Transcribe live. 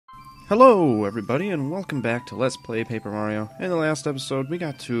Hello, everybody, and welcome back to Let's Play Paper Mario. In the last episode, we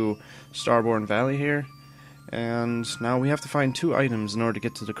got to Starborn Valley here, and now we have to find 2 items in order to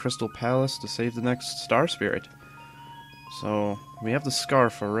get to the Crystal Palace to save the next Star Spirit. So, we have the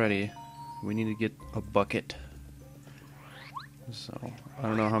scarf already. We need to get a bucket. So, I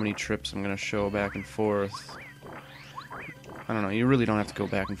don't know how many trips I'm going to show back and forth. I don't know, you really don't have to go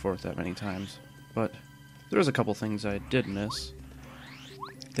back and forth that many times. But, there's a couple things I did miss.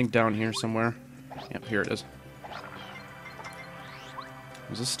 I think down here somewhere. Yep, here it is.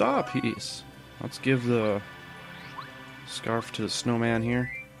 There's a star piece. Let's give the scarf to the snowman here.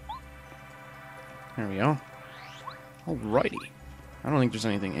 There we go. Alrighty. I don't think there's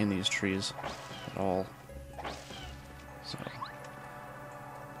anything in these trees at all. So.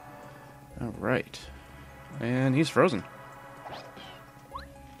 Alright. And he's frozen.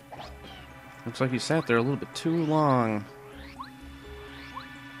 Looks like he sat there a little bit too long.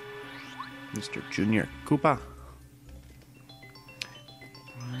 Mr. Junior Koopa.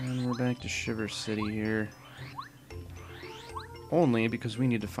 And we're back to Shiver City here. Only because we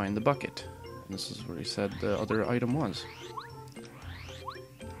need to find the bucket. And this is where he said the other item was.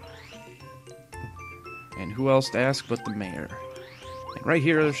 And who else to ask but the mayor? And right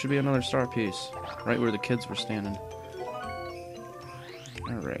here there should be another star piece. Right where the kids were standing.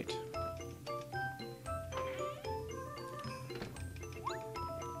 Alright.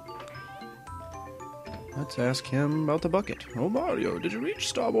 Let's ask him about the bucket. Oh, Mario, did you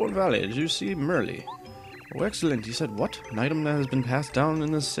reach Starborn Valley? Did you see Merly? Oh, excellent. He said, what? An item that has been passed down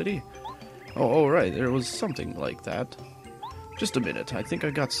in this city? Oh, right. There was something like that. Just a minute. I think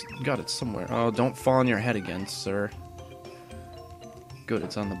I got it somewhere. Oh, don't fall on your head again, sir. Good,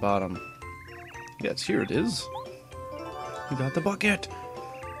 it's on the bottom. Yes, here it is. You got the bucket.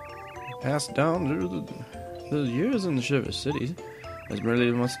 Passed down through the years in the Shiver City. As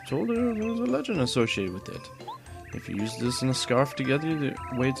Merly must have told her, there was a legend associated with it. If you use this and a scarf together, the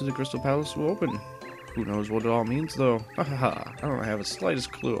way to the Crystal Palace will open. Who knows what it all means, though? Ha ha ha. I don't have the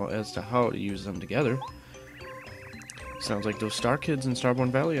slightest clue as to how to use them together. Sounds like those star kids in Starborn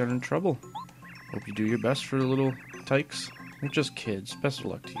Valley are in trouble. Hope you do your best for the little tykes. They're just kids. Best of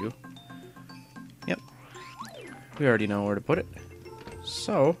luck to you. Yep. We already know where to put it.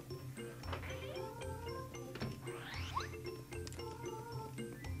 So...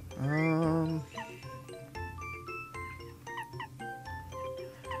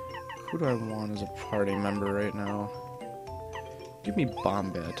 who do I want as a party member right now? Give me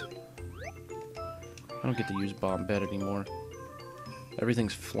Bombette. I don't get to use Bombette anymore.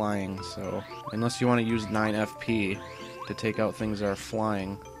 Everything's flying, so... unless you want to use 9 FP to take out things that are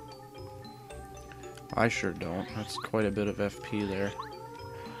flying. I sure don't. That's quite a bit of FP there.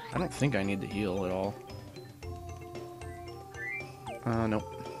 I don't think I need to heal at all.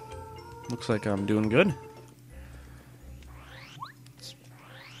 Nope. Looks like I'm doing good. Let's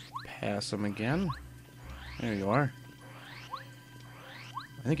pass him again. There you are.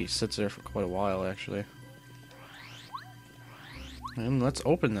 I think he sits there for quite a while, actually. And let's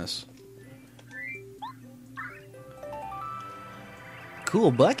open this.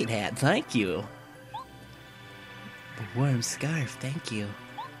 Cool bucket hat, thank you. The warm scarf, thank you.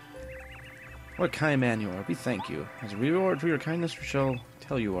 What a kind man you are. We thank you. As a reward for your kindness, we shall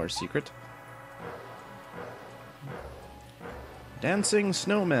tell you our secret. Dancing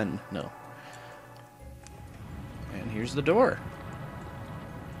snowmen. No. And here's the door.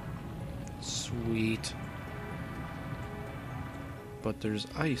 Sweet. But there's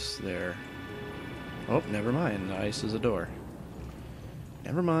ice there. Oh, never mind. The ice is a door.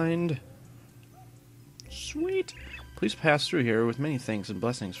 Never mind. Sweet. Please pass through here with many thanks and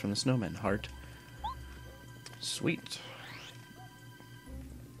blessings from the snowman heart. Sweet.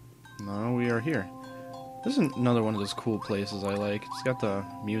 Now we are here. This is another one of those cool places I like. It's got the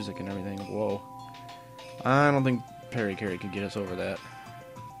music and everything. Whoa. I don't think Perry Carey can get us over that.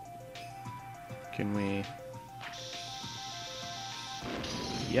 Can we...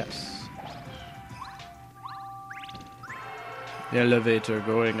 yes. The elevator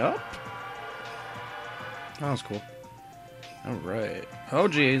going up. That was cool. Alright. Oh,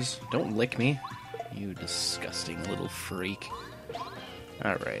 jeez. Don't lick me. You disgusting little freak.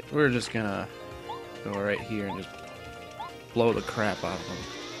 Alright. We're just gonna go right here and just blow the crap out of them.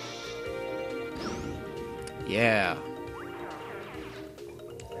 Yeah.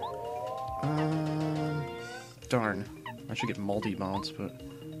 Darn. I should get multi-bounce, but...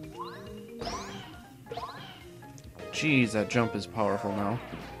 jeez, that jump is powerful now.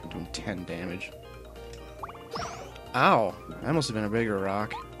 I'm doing 10 damage. Ow! That must have been a bigger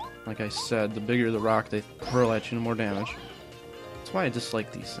rock. Like I said, the bigger the rock they hurl at you, the more damage. It's That's why I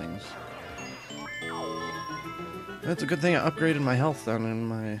dislike these things. That's a good thing I upgraded my health then and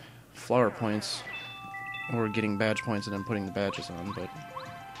my flower points. Or getting badge points and then putting the badges on, but...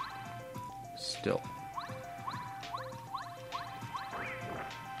 still.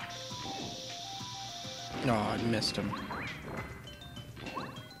 Oh, I missed him.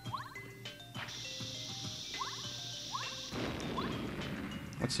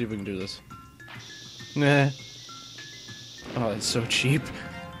 Let's see if we can do this. Nah. Oh, it's so cheap.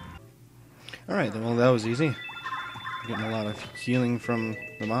 Alright, well that was easy. Getting a lot of healing from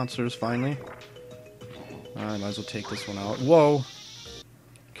the monsters, finally. I might as well take this one out. Whoa!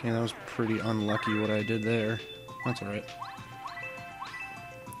 Okay, that was pretty unlucky what I did there. That's alright.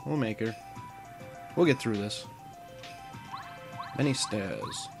 We'll make her. We'll get through this. Many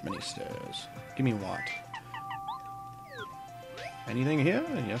stairs. Many stairs. Give me what? Anything here?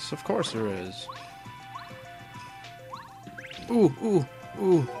 Yes, of course there is. Ooh, ooh,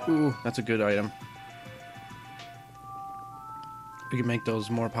 ooh, ooh. That's a good item. We can make those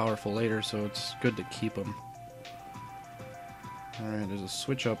more powerful later, so it's good to keep them. Alright, there's a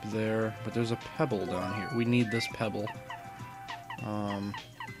switch up there, but there's a pebble down here. We need this pebble.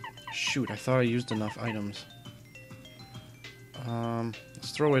 Shoot, I thought I used enough items.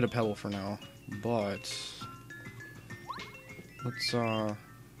 Let's throw away the pebble for now, but... Let's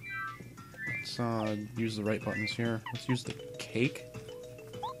use the right buttons here. Let's use the cake.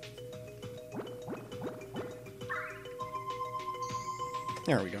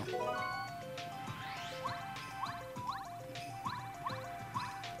 There we go.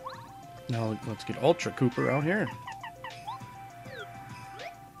 Now let's get Ultra Cooper out here.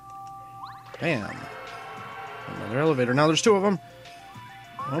 Bam. Another elevator. Now there's two of them.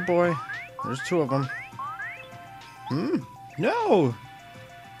 Oh boy. There's two of them. No!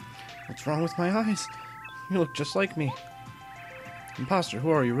 What's wrong with my eyes? You look just like me. Imposter, who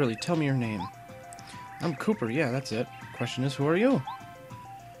are you really? Tell me your name. I'm Cooper, yeah, that's it. Question is, who are you?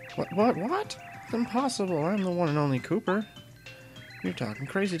 What? It's impossible. I'm the one and only Cooper. You're talking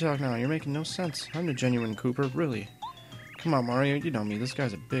crazy talk now. You're making no sense. I'm the genuine Cooper, really. Come on, Mario. You know me. This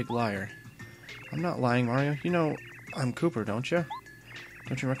guy's a big liar. I'm not lying, Mario. You know I'm Cooper, don't you?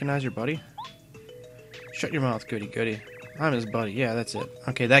 Don't you recognize your buddy? Shut your mouth, goody goody. I'm his buddy. Yeah, that's it.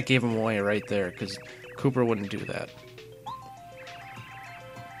 Okay, that gave him away right there, because Cooper wouldn't do that.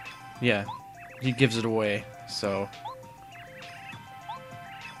 Yeah, he gives it away, so...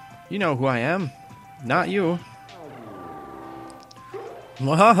 You know who I am. Not you.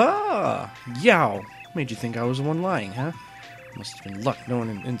 Wahaha! Yow! Made you think I was the one lying, huh? Must have been luck knowing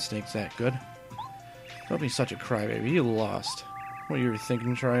an instinct's that good. Don't be such a crybaby. You lost. What you were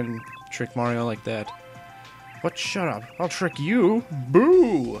thinking, trying to trick Mario like that? What? Shut up. I'll trick you.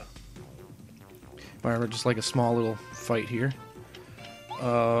 Boo! Alright, we're just like a small little fight here.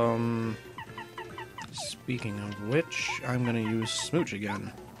 Speaking of which, I'm gonna use Smooch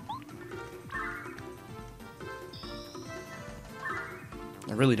again.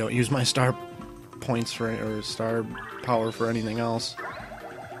 I really don't use my star points for, or star power for anything else.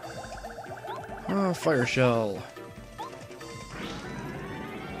 Oh, Fire Shell.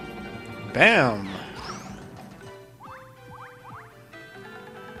 Bam!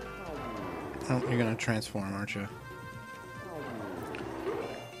 Oh, you're gonna transform, aren't you?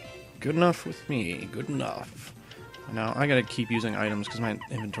 Good enough with me. Good enough. Now, I gotta keep using items because my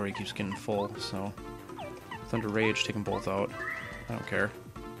inventory keeps getting full, so... Thunder Rage, take them both out. I don't care.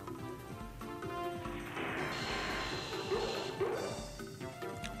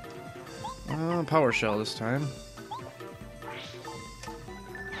 Power Shell this time.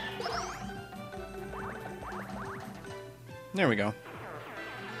 There we go.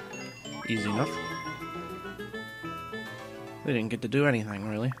 Easy enough. They didn't get to do anything,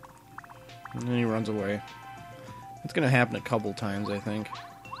 really. And then he runs away. It's gonna happen a couple times, I think.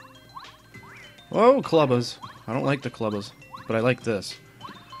 Whoa, clubbas. I don't like the clubbas, but I like this.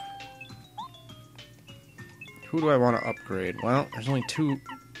 Who do I want to upgrade? Well, there's only two...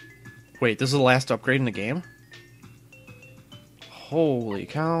 Wait, this is the last upgrade in the game? Holy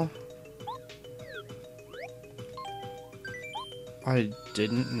cow. I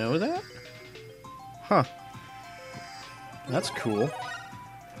didn't know that? Huh. That's cool.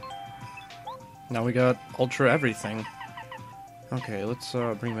 Now we got Ultra everything. Okay, let's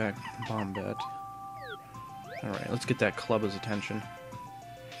bring back Bombette. Alright, let's get that Clubba's attention.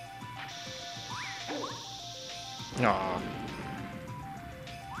 Aww.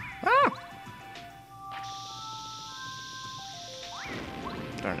 Ah!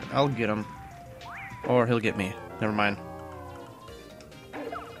 Darn it, I'll get him. Or he'll get me. Never mind.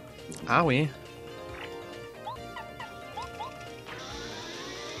 Owie.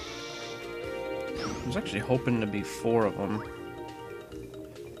 I was actually hoping to be 4 of them.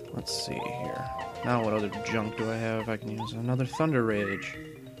 Let's see here. Now what other junk do I have I can use? Another Thunder Rage.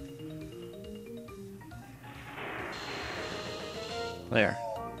 There.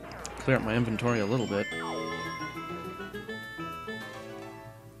 Clear up my inventory a little bit.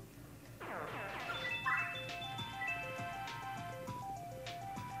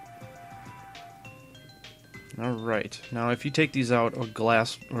 Alright, now if you take these out, a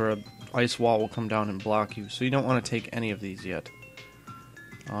glass or a ice wall will come down and block you, so you don't want to take any of these yet.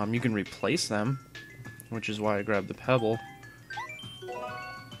 You can replace them, which is why I grabbed the pebble.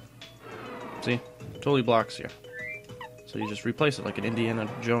 See? Totally blocks you. So you just replace it like an Indiana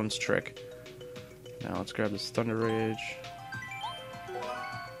Jones trick. Now let's grab this Thunder Rage.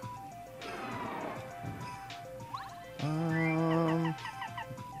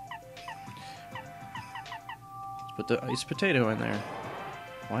 Let's put the iced potato in there.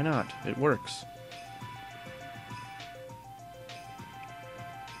 Why not? It works.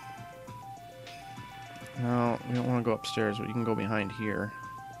 Now, we don't want to go upstairs, but you can go behind here.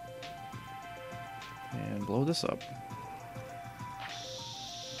 And blow this up.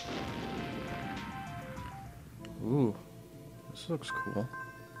 Ooh, this looks cool.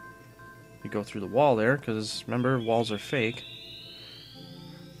 You go through the wall there, because remember, walls are fake.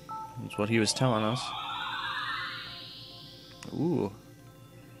 That's what he was telling us. Ooh.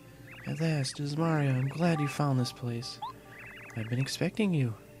 At last, it is Mario. I'm glad you found this place. I've been expecting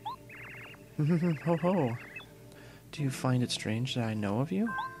you. Ho ho. Do you find it strange that I know of you?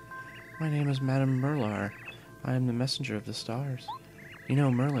 My name is Madam Merlar. I am the messenger of the stars. You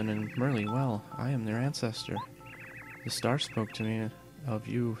know Merlin and Merly well. I am their ancestor. The stars spoke to me of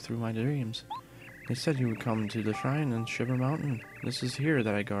you through my dreams. They said you would come to the shrine in Shiver Mountain. This is here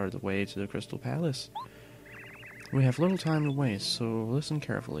that I guard the way to the Crystal Palace. We have little time to waste, so listen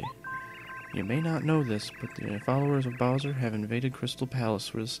carefully. You may not know this, but the followers of Bowser have invaded Crystal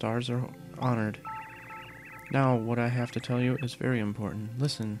Palace where the stars are honored. Now, what I have to tell you is very important.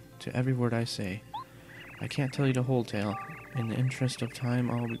 Listen to every word I say. I can't tell you the whole tale. In the interest of time,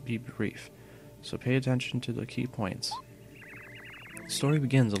 I'll be brief. So pay attention to the key points. The story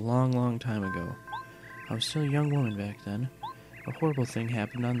begins a long, long time ago. I was still a young woman back then. A horrible thing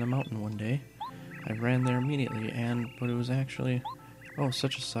happened on the mountain one day. I ran there immediately, but it was actually... Oh,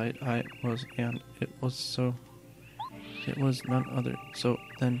 such a sight it was none other. So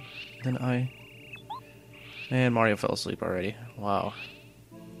then I... And Mario fell asleep already. Wow.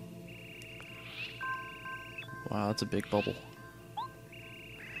 Wow, that's a big bubble.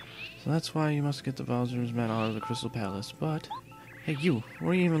 So that's why you must get the Bowser's men out of the Crystal Palace. But, hey you,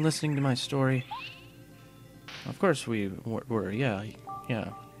 were you even listening to my story? Of course we were, yeah.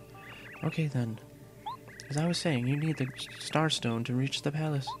 Okay then. As I was saying, you need the Star Stone to reach the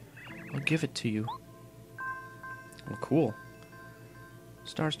palace. I'll give it to you. Oh, cool.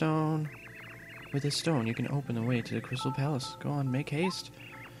 Star Stone. With this stone, you can open the way to the Crystal Palace. Go on, make haste.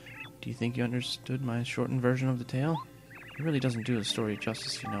 Do you think you understood my shortened version of the tale? It really doesn't do the story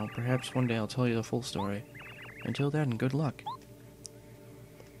justice, you know. Perhaps one day I'll tell you the full story. Until then, good luck.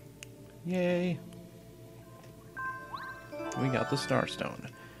 Yay. We got the Star Stone.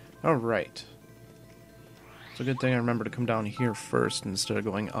 Alright. It's a good thing I remember to come down here first instead of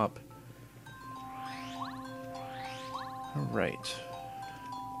going up. Alright.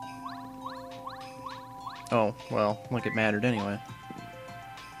 Oh, well, like it mattered anyway.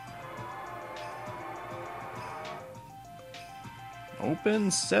 Open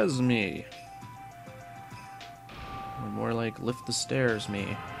sesame. Or more like lift the stairs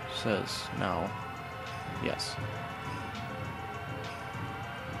me says now. Yes.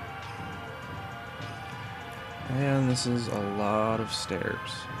 And this is a lot of stairs.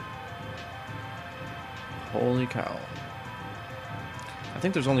 Holy cow. I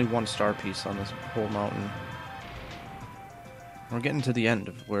think there's only one star piece on this whole mountain. We're getting to the end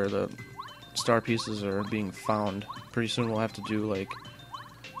of where the star pieces are being found. Pretty soon we'll have to do like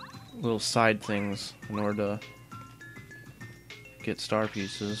little side things in order to get star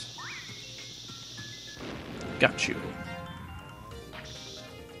pieces. Got you.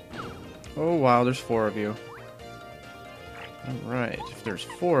 Oh wow, there's 4 of you. Alright, if there's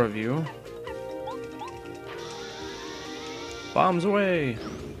 4 of you... Bombs away!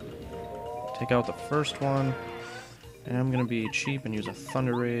 Take out the first one. And I'm gonna be cheap and use a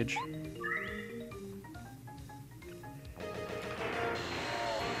Thunder Rage.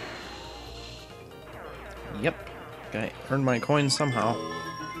 Yep. Okay, earned my coins somehow.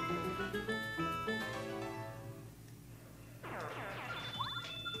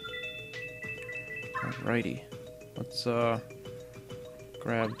 Alrighty. Let's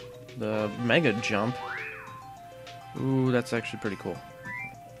grab The mega jump. Ooh, that's actually pretty cool.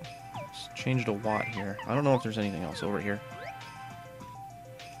 It's changed a lot here. I don't know if there's anything else over here.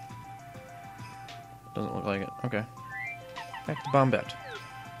 Doesn't look like it. Okay. Back to Bombette.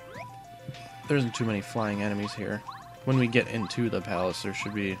 There isn't too many flying enemies here. When we get into the palace, there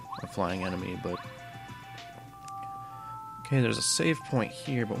should be a flying enemy, but... Okay, there's a save point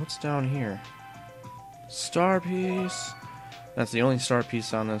here, but what's down here? Star piece. That's the only star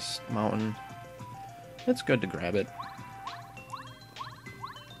piece on this mountain. It's good to grab it.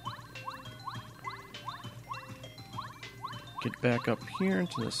 Get back up here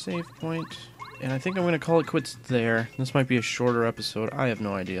to the save point. And I think I'm going to call it quits there. This might be a shorter episode. I have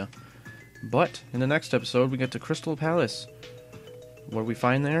no idea. But in the next episode, we get to Crystal Palace. What do we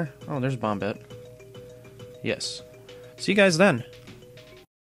find there? Oh, there's Bombette. Yes. See you guys then.